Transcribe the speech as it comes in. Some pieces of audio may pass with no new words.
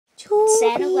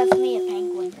Santa left me a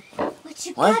penguin. What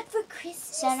you got for Christmas?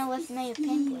 Santa left me a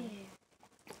penguin.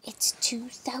 It's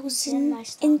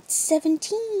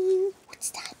 2017.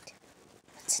 What's that?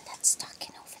 What's in that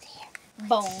stocking over there?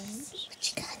 Bones.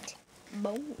 What you got?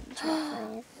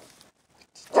 Bones.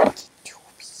 What did you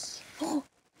get,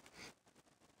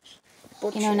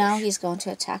 Toby? You know, now he's going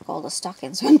to attack all the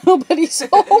stockings when nobody's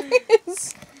home.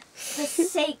 The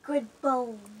sacred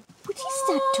bone. What is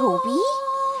that, Toby?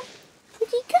 What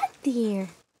do you got there?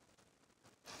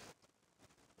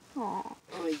 Aw.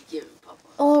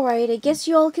 Alright, I guess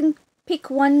you all can pick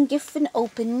one gift and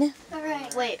open.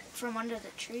 Alright. Wait, from under the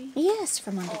tree? Yes,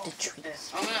 from under the tree.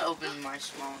 I'm gonna open my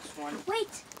smallest one.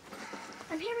 Wait,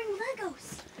 I'm hearing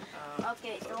Legos.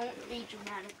 Okay, don't be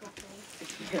dramatic,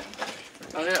 okay?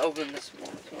 I'm gonna open the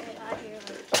smallest one. Wait, I hear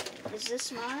like, is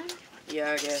this mine?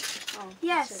 Yeah, I guess. Oh,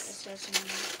 Yes. It says mine.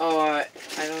 Oh, I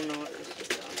don't know what this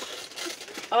is.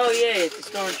 Oh, yay, it's a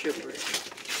stormtrooper.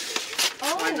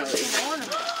 Oh, I know it's it. an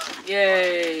ornament.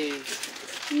 Yay!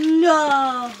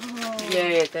 No.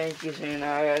 Yay, thank you, Santa.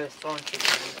 I got a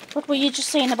stormtrooper. What were you just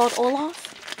saying about Olaf?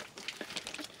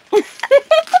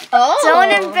 Oh.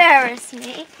 Don't embarrass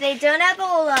me. They don't have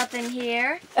Olaf in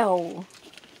here. Oh.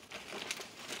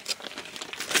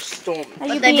 Storm. Are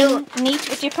you they being neat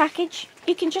with your package?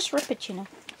 You can just rip it, you know.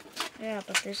 Yeah,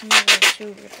 but there's no way to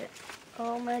rip it.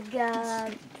 Oh my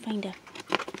god. Find a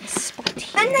spot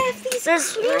here. And they have these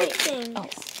cream things. Oh.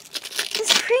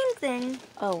 This cream thing.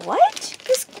 Oh, what?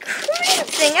 This cream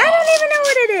thing. I don't even know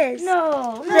what it is.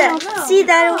 No, See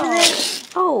that over there?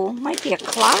 Oh, might be a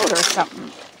cloud or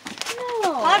something.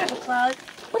 Part of a cloud.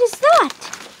 What is that?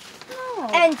 No.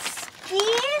 And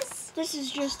skis? This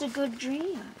is just a good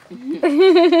dream.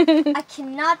 I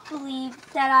cannot believe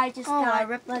that I just I got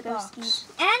ripped the Lego box. skis.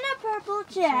 And a purple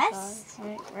dress.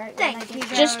 Right. Thank you.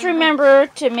 Just remember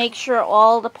to make sure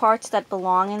all the parts that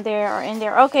belong in there are in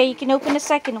there. Okay, you can open the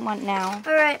second one now.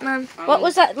 Alright, Mom. What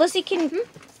was that? Lizzie, can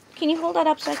you hold that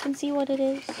up so I can see what it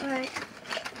is? Alright.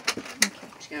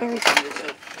 Just gonna open this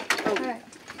up. Oh, Alright.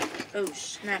 oh,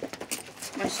 snap.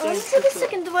 My On to the stormtrooper.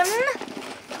 second one.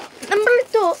 Number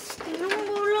 2.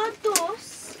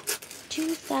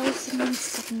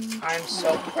 2007. I'm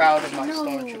so proud of my No,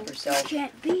 stormtrooper self.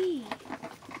 can't be.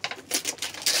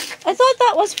 I thought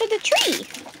that was for the tree.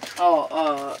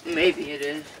 Oh, maybe it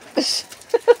is.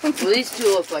 Well, these two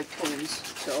look like twins,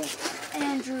 so.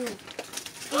 Andrew. It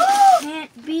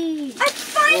can't be. I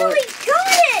finally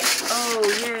got it! Oh,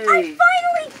 I yay!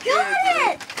 finally got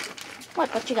it!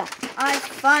 What you got? I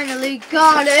finally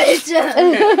got it.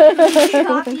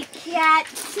 Copycat.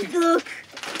 Look.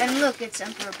 And look, it's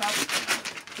Emperor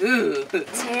Palpatine. Ooh.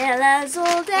 Tale as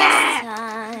old as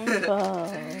time. Oh.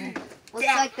 Looks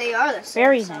like they are the same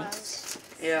Very size. nice.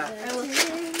 Yeah.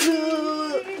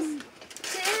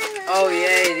 Oh,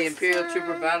 yay, the Imperial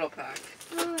Trooper Battle Pack.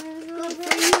 Good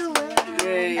for you.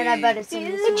 Yay. And I bet it's in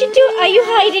this What you do? Are you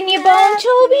hiding your bone,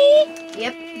 Toby?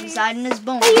 Yep, he's hiding his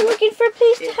bone. Are you looking for a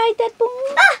place to hide that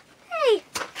bone? Ah, hey.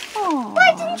 Oh.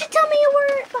 Why didn't you tell me you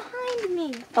were behind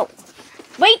me? Oh.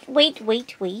 Wait.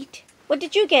 What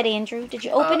did you get, Andrew? Did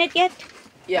you open it yet?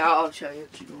 Yeah, I'll show you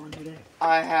what you want today.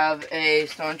 I have a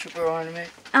Stormtrooper ornament.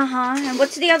 Uh-huh. And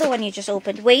what's the other one you just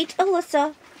opened? Wait,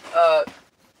 Alyssa.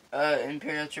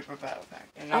 Imperial Trooper Battle Pack.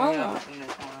 And I'm gonna Oh. open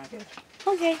this one, I guess.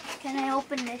 Okay. Can I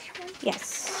open this one?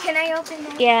 Yes. Can I open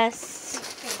that? Yes.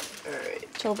 Alright.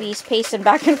 Toby's pacing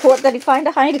back and forth that he find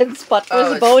a hiding spot for his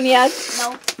it's- bone yet.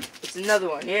 No. It's another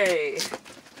one, yay!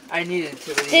 I needed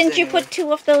two of these. Didn't you anyway. put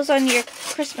 2 of those on your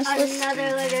Christmas list?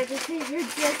 Another Lego decision.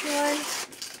 This one.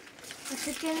 What's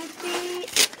it gonna be?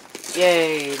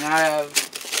 Yay, now I have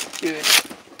 2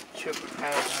 Trooper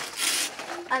Battle Packs.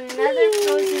 Another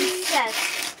Frozen set.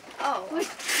 Oh. With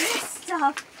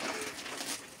Kristoff.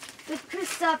 With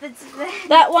Kristoff, it's bad.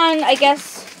 That one, I guess,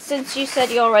 since you said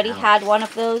you already had one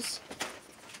of those.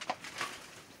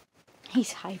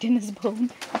 He's hiding his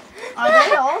bone. Are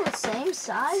they all the same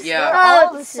size? Yeah. They're all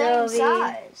Oh, the same Sylvie.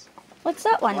 size. What's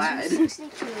that one? Glad.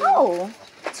 62. Oh,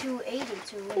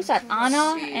 282. who's that?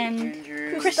 Anna See, and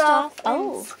Andrew, Kristoff. and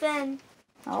Oh. Sven.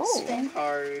 Oh.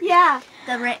 Card. Yeah.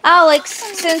 The Alex,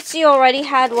 since you already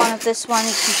had one of this one,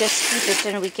 you can just keep it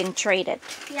and we can trade it.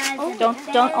 Yeah.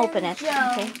 Don't open it. Joe.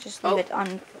 Okay, just leave it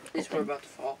on. These were about to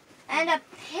fall. And a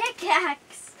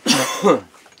pickaxe.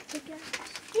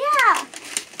 Yeah.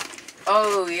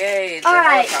 Oh, yay, the All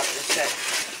right. helicopter set.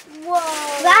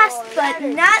 Whoa. Last but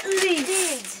not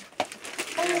least.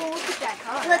 Oh, look at that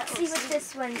color. Let's see what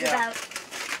this one's Yeah. about.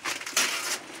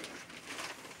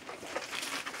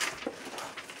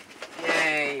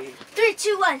 Yay. 3,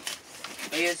 2, 1.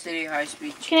 Leo City High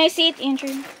Speed. Can I see it,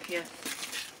 Andrew? Yeah.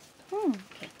 Hmm.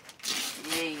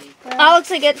 Yay.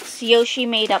 Alexa gets Yoshi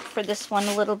made up for this one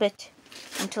a little bit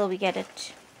until we get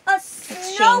it. A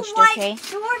Exchanged, Snow White okay?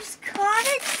 Dwarf's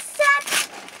Cottage set?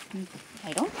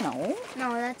 I don't know.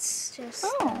 No, that's just.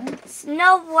 Oh.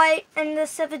 Snow White and the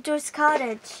Seven Dwarfs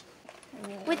Cottage.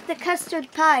 With the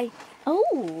custard pie.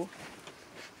 Oh.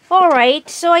 Alright,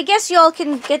 so I guess y'all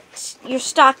can get your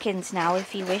stockings now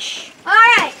if you wish.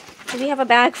 Alright. Do we have a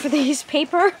bag for these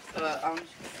paper? I'm gonna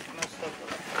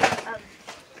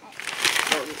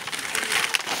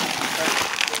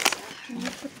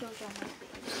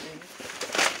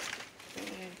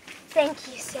Thank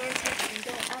you, Santa.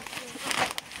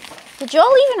 Did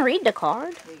y'all even read the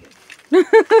card?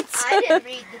 I didn't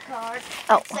read the card.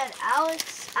 Oh. It said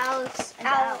Alex, Alex, and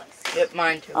Alex. Yep,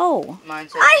 mine too. Oh. Mine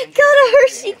says I Andrew. got a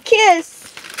Hershey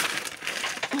kiss.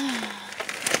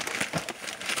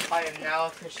 I am now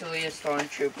officially a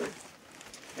stormtrooper.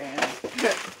 Fan.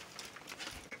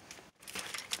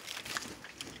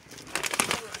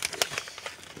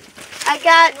 I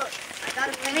got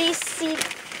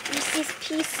Reese's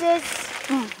Pieces.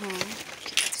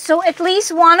 So at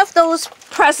least one of those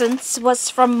presents was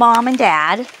from Mom and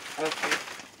Dad. Okay.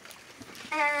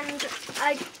 And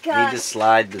I Need got... to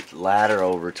slide the ladder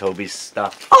over Toby's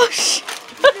stuff. Oh, sh!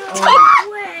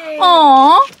 No way.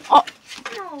 Aww. Oh,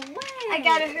 No way. I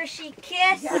got a Hershey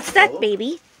kiss. what's that,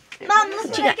 baby? Mom, look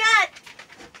what I got.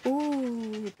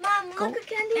 Ooh, Mom, look what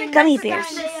candy I got. Gummy for bears.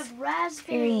 Christmas. They have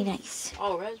raspberry very nice.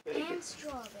 Oh, raspberry. and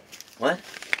strawberry. What?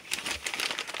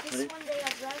 This one they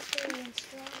have raspberry and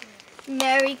strawberry.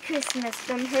 Merry Christmas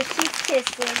from Hershey's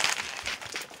Kisses.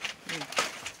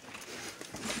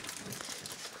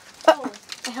 Oh,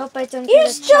 I hope I don't You're get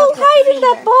a still chocolate hiding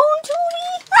that fever. bone, Tony?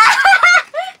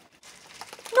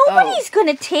 Nobody's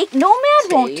gonna take, no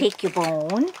man won't Tape. take your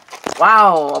bone.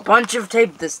 Wow, a bunch of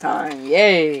tape this time.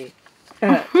 Yay.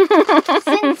 Since you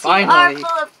are Finally.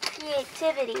 full of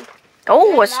creativity.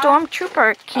 Oh, a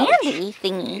stormtrooper candy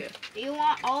thingy. do you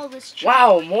want all this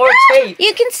chocolate? Wow, more tape.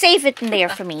 You can save it in there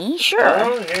for me, sure.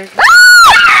 Oh, there's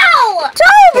Ow!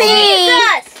 Toby!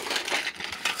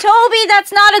 Toby,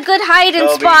 that's not a good hiding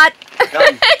Toby. spot. Come.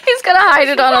 He's gonna hide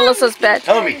it on Alyssa's bed.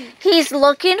 Toby, He's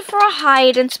looking for a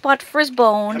hiding spot for his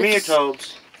bone. come here, It's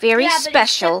Tobes. very Yeah, but it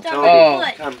special. slipped on Toby,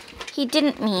 my foot. come. He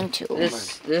didn't mean to.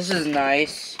 this is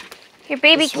nice. Here,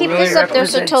 baby, This keep really this up there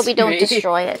so represents Toby don't me.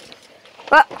 destroy it.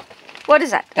 What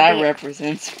is that? That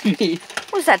represents me.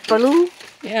 What is that, Baloo?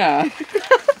 Yeah.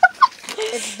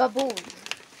 It's baboon.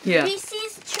 Yeah.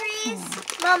 Reese's Trees.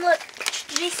 Mom, look.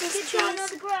 Reese's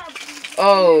Trees.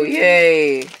 Oh,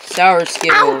 yay. Sour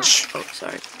Skittles. Ouch! Oh,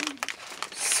 sorry.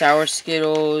 Sour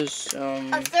Skittles.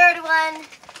 A third one.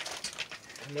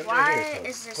 Why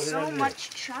is there so much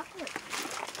chocolate?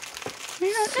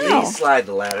 I don't know. Please slide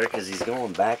the ladder because he's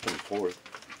going back and forth.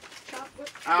 Chocolate.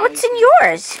 What's in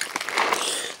yours?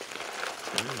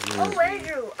 Oh,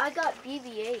 Andrew, I got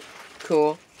BB-8.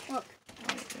 Cool.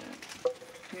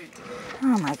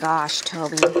 Oh my gosh,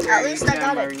 Toby. At least I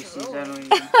got my a Reese's, drawer. I don't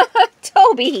even...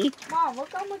 Toby. Mom,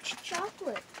 look how much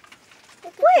chocolate.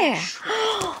 Where?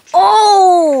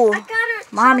 Oh! I got her.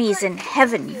 Mommy's in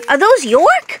heaven. Are those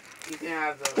York? You can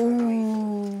have those.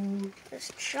 Ooh.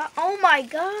 This oh my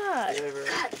god. Whatever.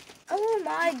 Oh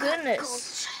my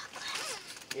goodness.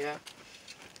 Yeah.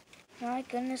 My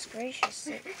goodness gracious.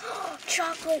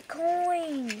 Chocolate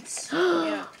coins.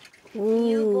 Yeah.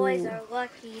 You boys Ooh. are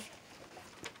lucky.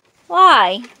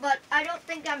 Why? But I don't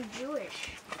think I'm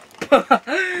Jewish.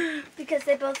 Because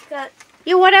they both got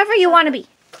You whatever you want to be.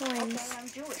 Okay, coins. I'm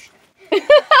Jewish.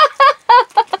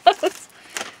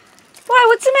 Why?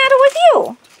 What's the matter with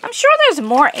you? I'm sure there's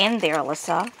more in there,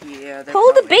 Alyssa. Yeah. there Pull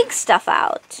the probably big is. stuff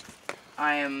out.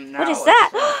 I am now. What is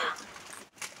that?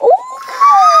 Ooh!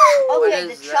 What Okay,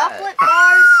 is the that? chocolate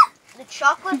bars. The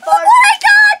chocolate Look bars. what I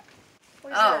got!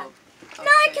 What is Oh. Now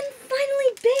I okay. can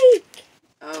finally bake.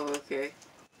 Oh, okay.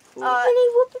 Cool. that? Mini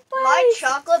whoopie My pies.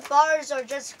 chocolate bars are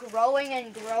just growing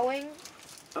and growing.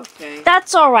 Okay.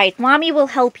 That's alright. Mommy will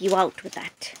help you out with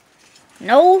that.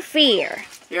 No fear.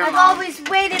 Here, I've Mom. always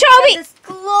waited Toby! for this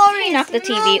glorious He knocked the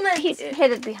TV. moment. He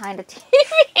hit it behind the TV.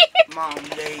 Mom,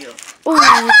 there you go.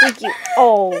 Oh, thank you.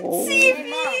 Oh. Hey,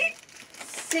 Mom,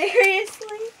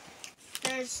 Seriously?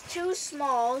 there's 2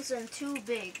 smalls and 2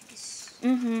 bigs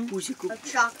Mm-hmm. of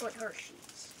chocolate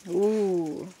Hershey's.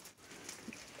 Ooh.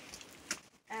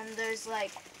 And there's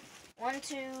like 1,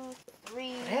 2, 3,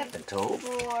 What happened, Tobe?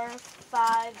 4,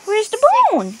 5. Where's the 6.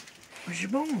 bone? Where's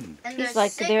your bone? And He's there's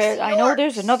like, 6 there. I know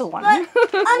there's Yorks. another one. I'm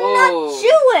Whoa. not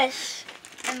Jewish.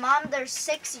 And Mom, there's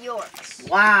 6 Yorks.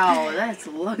 Wow, that's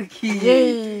lucky.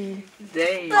 Yay.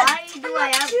 Dang. Why do I'm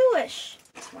I not have? Jewish.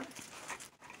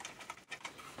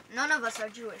 None of us are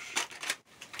Jewish.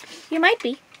 You might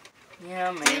be.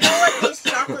 Yeah, Do you maybe. know what these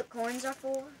chocolate coins are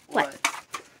for? What?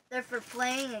 They're for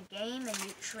playing a game and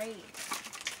you trade.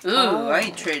 Ooh, Oh. I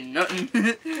ain't trading nothing.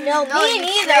 No, No, me you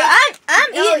neither. trade-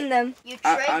 I'm No, eating them. You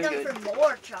I- trade I'm them good. for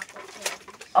more chocolate coins.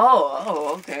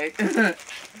 Oh, okay.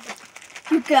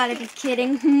 You gotta be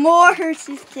kidding. More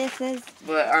Hershey's Kisses.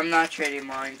 But I'm not trading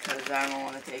mine because I don't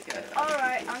want to take it.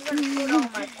 Alright, I'm gonna put all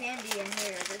my candy in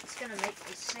here. That's gonna make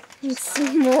me sick. And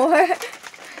some more.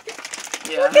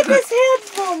 Yeah. Look at this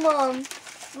handful, Mom.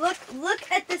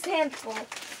 Look at this handful.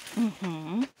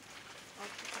 Mm-hmm.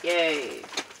 Yay.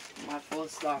 My full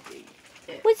stocking.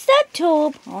 What's that,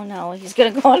 Tobe? Oh no, he's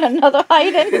gonna go on another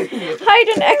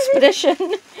hiding expedition.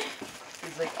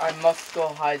 He's like, I must go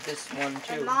hide this one And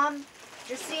too. Mom,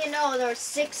 just so you know, there's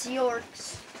 6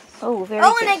 Yorks. Oh, very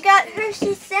Oh, good. and I got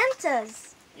Hershey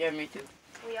Santas. Yeah, me too.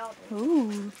 We all do.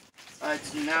 Ooh.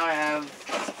 So now I have,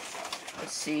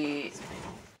 let's see,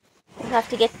 We'll have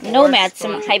to get Nomad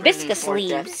some Forest hibiscus Prison,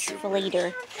 leaves Fort for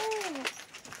later.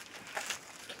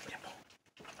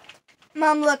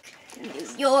 Mom, look. New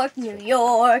York, New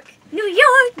York. New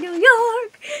York, New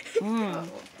York. Mm.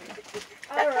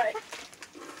 Alright.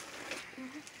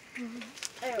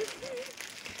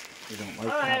 You don't like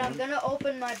Alright, that I'm one? gonna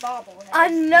open my bobblehead.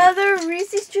 Another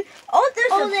Reese's tree. Oh, there's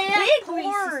Oh, a they big have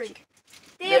Reese's corn. tree.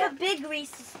 They have a big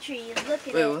Reese's tree. Look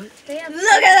at wait, it. what? They have, Look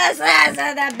at the size of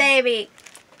that baby.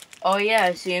 Oh yeah,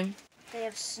 I see him. they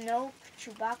have Snoke,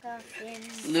 Chewbacca,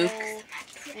 Finn, Luke.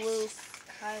 Poe, Luke,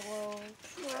 Kylo,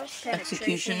 Executioner.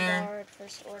 Penetration Guard,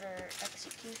 First Order,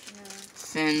 Executioner.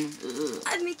 Finn. Ugh.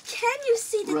 I mean, can you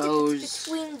see the Rose. difference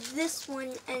between this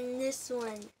one and this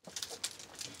one?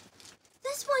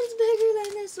 This one's bigger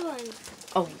than this one.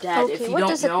 Oh, Dad, if Okay, you what don't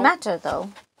does know, it matter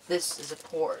though? this is a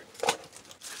port.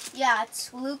 Yeah,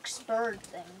 it's Luke's bird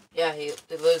thing. Yeah, he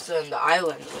lives on the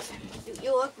island with him. New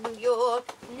York, New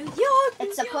York, New York.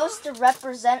 It's supposed to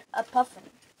represent a puffin.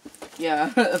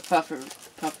 Yeah, a puffer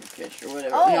fish or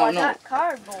whatever. Oh, no, I no, got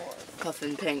cardboard.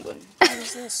 puffin penguin. What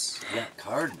is this? You got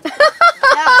cardboard.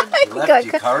 Yeah, You left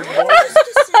you cardboard?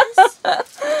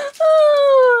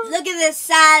 Look at the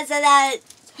size of that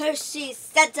Hershey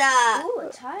Santa. ooh, a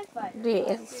TIE fighter.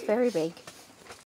 Yeah, it's very big.